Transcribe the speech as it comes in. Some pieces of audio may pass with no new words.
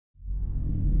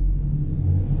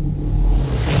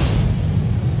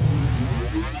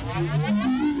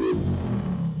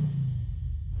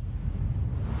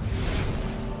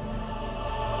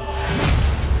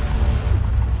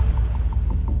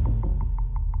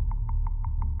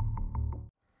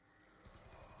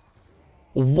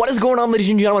What is going on, ladies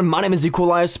and gentlemen? My name is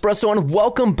TrickShotzNetwork, and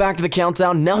welcome back to the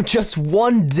countdown. Now just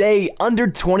one day, under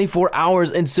 24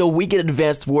 hours until we get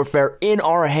Advanced Warfare in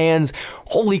our hands.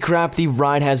 Holy crap, the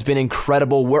ride has been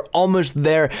incredible. We're almost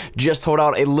there. Just hold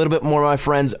out a little bit more, my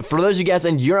friends. For those of you guys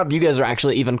in Europe, you guys are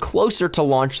actually even closer to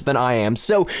launch than I am.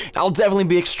 So I'll definitely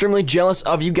be extremely jealous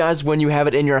of you guys when you have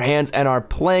it in your hands and are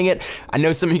playing it. I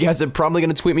know some of you guys are probably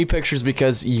going to tweet me pictures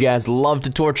because you guys love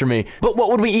to torture me. But what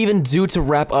would we even do to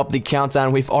wrap up the countdown?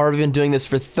 We've already been doing this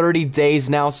for 30 days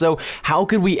now, so how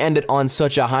could we end it on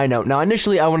such a high note? Now,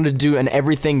 initially, I wanted to do an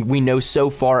everything we know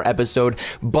so far episode,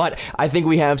 but I think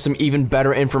we have some even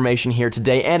better information here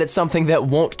today, and it's something that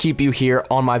won't keep you here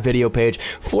on my video page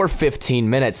for 15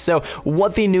 minutes. So,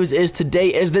 what the news is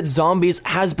today is that Zombies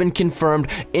has been confirmed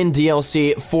in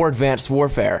DLC for Advanced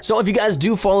Warfare. So, if you guys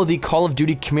do follow the Call of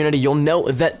Duty community, you'll know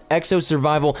that Exo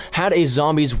Survival had a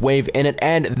Zombies wave in it,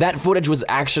 and that footage was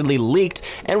actually leaked,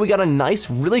 and we got a nice,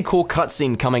 really cool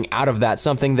cutscene coming out of that.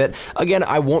 Something that, again,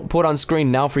 I won't put on screen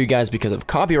now for you guys because of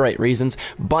copyright reasons,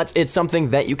 but it's something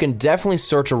that you can definitely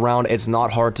search around. It's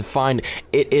not hard to find.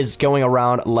 It is going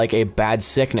around like a bad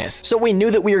sickness. So we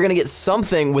knew that we were going to get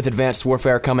something with Advanced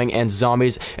Warfare coming and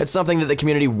Zombies. It's something that the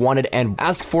community wanted and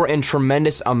asked for in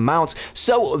tremendous amounts.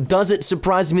 So does it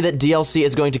surprise me that DLC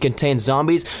is going to contain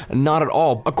Zombies? Not at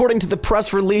all. According to the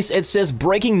press release, it says,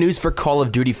 breaking news for Call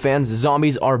of Duty fans,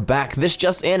 Zombies are back. This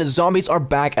just in, Zombies are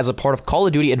back as a part of Call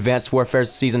of Duty Advanced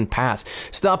Warfare's Season Pass.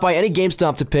 Stop by any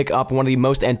GameStop to pick up one of the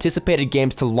most anticipated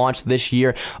games to launch this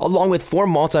year, along with 4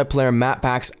 multiplayer map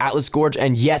packs, Atlas Gorge,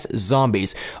 and yes,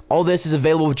 Zombies. All this is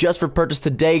available just for purchase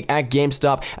today at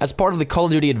GameStop as part of the Call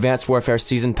of Duty Advanced Warfare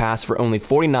Season Pass for only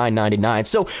 $49.99.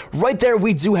 So right there,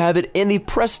 we do have it in the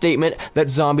press statement that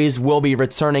Zombies will be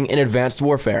returning in Advanced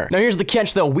Warfare. Now here's the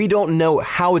catch though, we don't know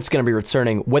how it's going to be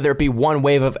returning, whether it be one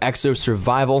wave of Exo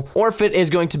Survival, or if it is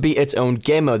going to be its own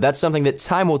game mode. That's something that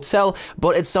time will tell,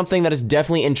 but it's something that is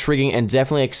definitely intriguing and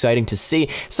definitely exciting to see.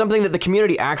 Something that the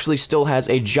community actually still has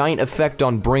a giant effect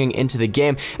on bringing into the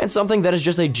game, and something that is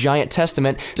just a giant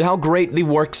testament to how great the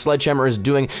work Sledgehammer is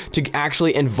doing to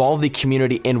actually involve the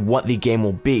community in what the game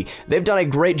will be. They've done a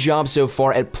great job so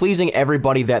far at pleasing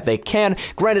everybody that they can.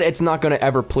 Granted, it's not going to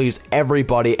ever please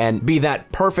everybody and be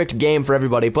that perfect game for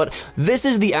everybody, but this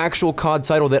is the actual COD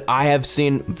title that I have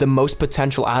seen the most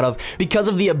potential out of because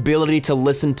of the ability to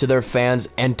listen to their fans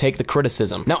and take the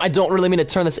criticism. Now, I don't really mean to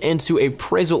turn this into a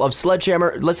appraisal of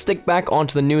Sledgehammer. Let's stick back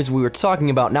onto the news we were talking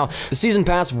about. Now, the Season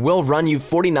Pass will run you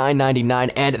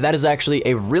 $49.99, and that is actually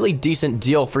a really decent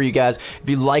deal for you guys if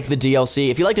you like the DLC.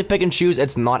 If you like to pick and choose,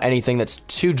 it's not anything that's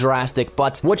too drastic,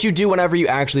 but what you do whenever you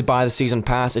actually buy the Season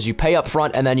Pass is you pay up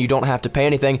front, and then you don't have to pay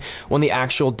anything when the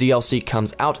actual DLC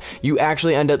comes out. You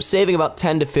actually end up saving about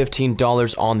 $10 to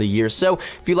 $15 on the year. So,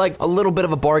 if you like a little bit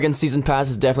of a bargain, Season Pass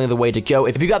is definitely the way to go.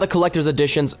 If you got the collector's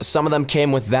editions, some of them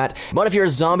came with that, but if you're a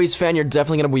Zombies fan, you're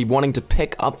definitely going to be wanting to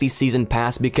pick up the Season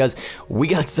Pass because we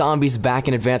got Zombies back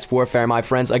in Advanced Warfare, my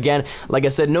friends. Again, like I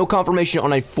said, no confirmation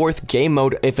on a 4th game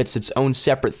mode if it's its own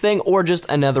separate thing or just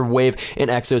another wave in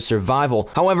Exo Survival.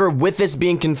 However, with this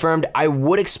being confirmed, I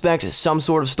would expect some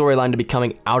sort of storyline to be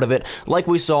coming out of it, like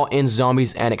we saw in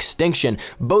Zombies and Extinction.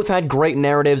 Both had great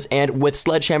narratives, and with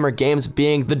Sledgehammer Games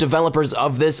being the developers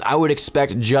of this, I would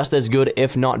expect just as good,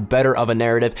 if not better, of a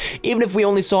narrative. Even if we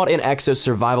only saw it in Exo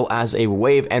Survival as a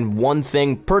wave and one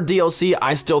thing per DLC,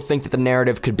 I still think that the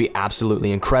narrative could be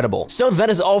absolutely incredible. So that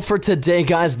is all for today,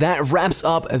 guys. That wraps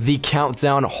up the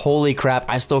countdown. Holy crap,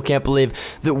 I still can't believe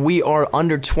that we are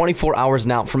under 24 hours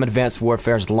now from Advanced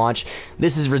Warfare's launch.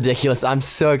 This is ridiculous. I'm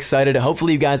so excited.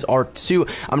 Hopefully you guys are too.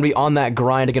 I'm gonna be on that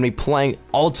grind. I'm gonna be playing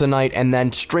all tonight and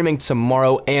then streaming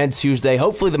tomorrow and Tuesday.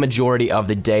 Hopefully the majority of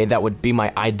the day. That would be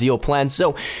my ideal plan.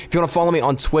 So if you want to follow me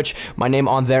on Twitch, my name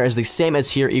on there is the same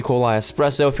as here,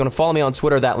 TrickShotzNetwork. If you want to follow me on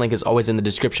Twitter, that link is always in the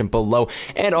description below.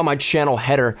 And on my channel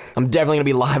header, I'm definitely going to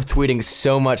be live tweeting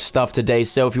so much stuff today.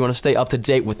 So if you want to stay up to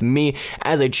date with me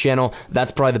as a channel,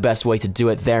 that's probably the best way to do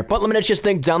it there. But let me just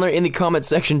think down there in the comment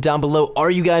section down below,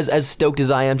 are you guys as stoked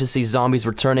as I am to see Zombies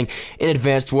returning in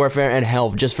Advanced Warfare? And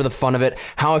hell, just for the fun of it,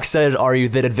 how excited are you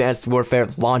that Advanced Warfare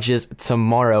launches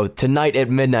tomorrow, tonight at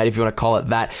midnight, if you want to call it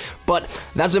that? But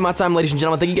that's been my time, ladies and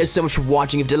gentlemen. Thank you guys so much for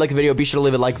watching. If you did like the video, be sure to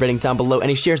leave a like rating down below.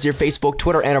 Any shares to your Facebook,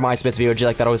 Twitter, and or MySpace video, if you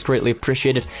like that, always greatly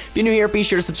appreciated. If you're new here, be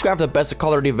sure to subscribe for the best of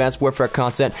Call of Duty Advanced Warfare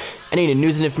content. Any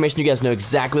news and information, you guys know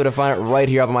exactly where to find it right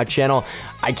here up on my channel.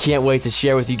 I can't wait to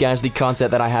share with you guys the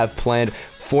content that I have planned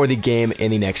for the game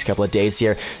in the next couple of days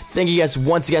here. Thank you guys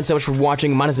once again so much for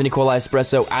watching. My name has been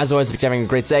TrickShotzNetwork. As always, if you're having a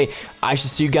great day, I shall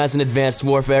see you guys in Advanced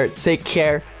Warfare. Take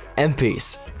care and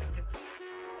peace.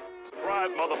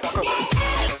 Surprise, motherfucker.